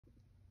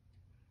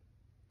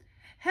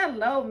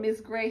Hello,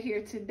 Miss Gray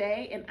here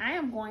today, and I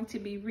am going to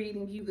be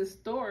reading you the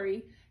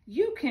story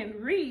You Can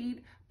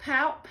Read,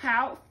 Pout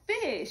Pout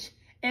Fish.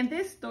 And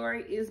this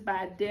story is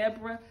by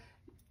Deborah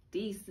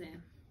Deason.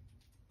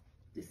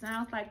 It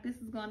sounds like this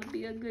is going to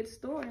be a good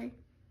story.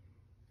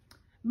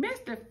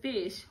 Mr.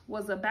 Fish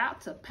was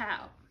about to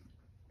pout.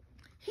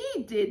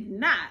 He did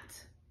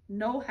not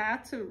know how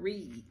to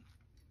read.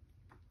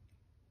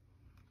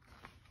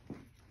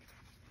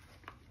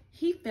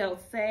 He felt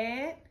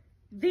sad.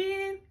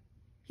 Then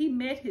he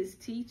met his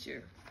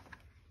teacher.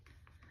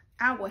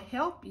 "I will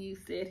help you,"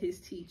 said his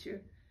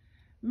teacher.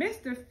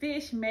 Mr.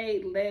 Fish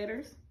made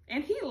letters,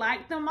 and he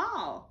liked them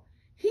all.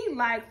 He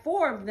liked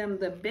 4 of them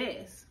the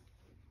best.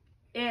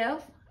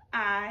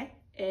 F-I-S-H,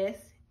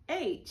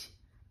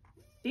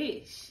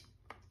 fish.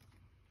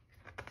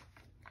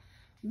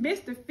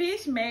 Mr.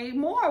 Fish made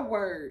more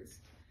words,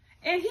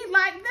 and he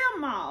liked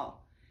them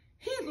all.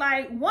 He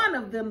liked one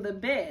of them the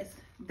best.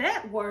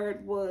 That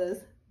word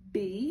was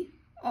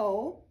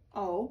B-O-O-K,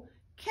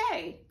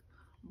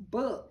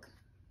 book.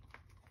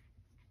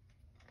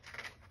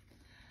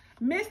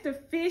 Mr.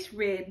 Fish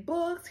read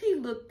books. He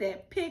looked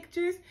at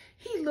pictures.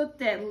 He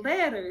looked at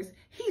letters.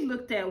 He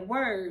looked at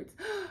words.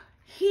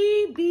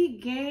 He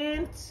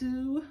began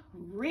to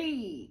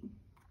read.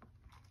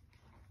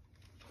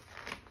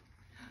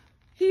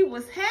 He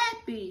was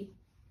happy,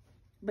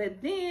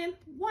 but then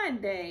one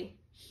day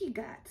he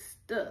got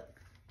stuck.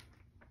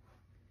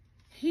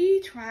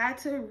 He tried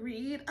to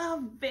read a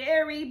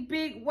very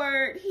big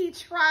word. He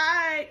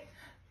tried,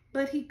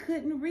 but he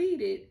couldn't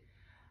read it.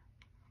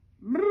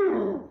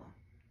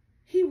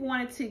 He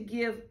wanted to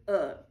give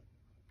up.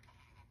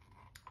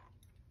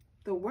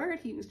 The word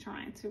he was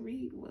trying to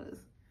read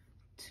was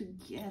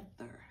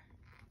together.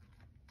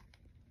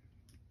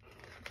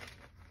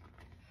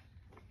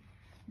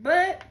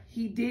 But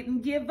he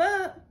didn't give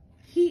up.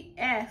 He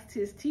asked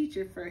his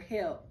teacher for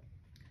help.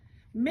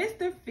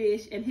 Mr.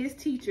 Fish and his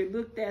teacher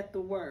looked at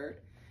the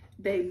word.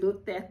 They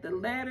looked at the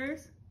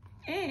letters,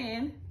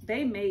 and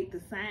they made the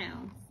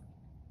sounds.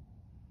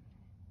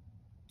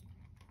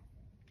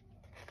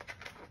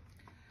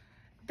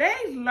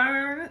 They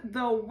learned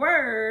the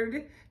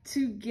word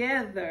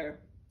together.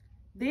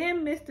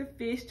 Then Mr.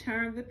 Fish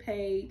turned the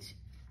page,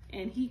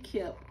 and he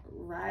kept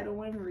right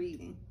on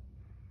reading.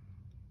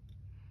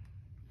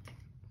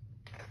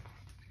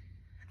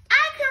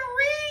 "I can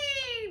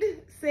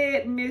read,"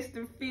 said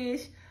Mr.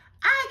 Fish.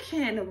 "I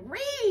can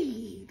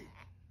read."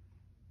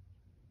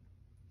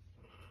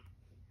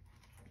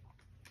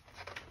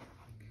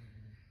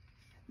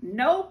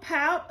 No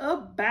pout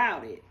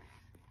about it.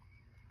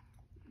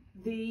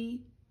 The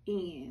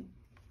end.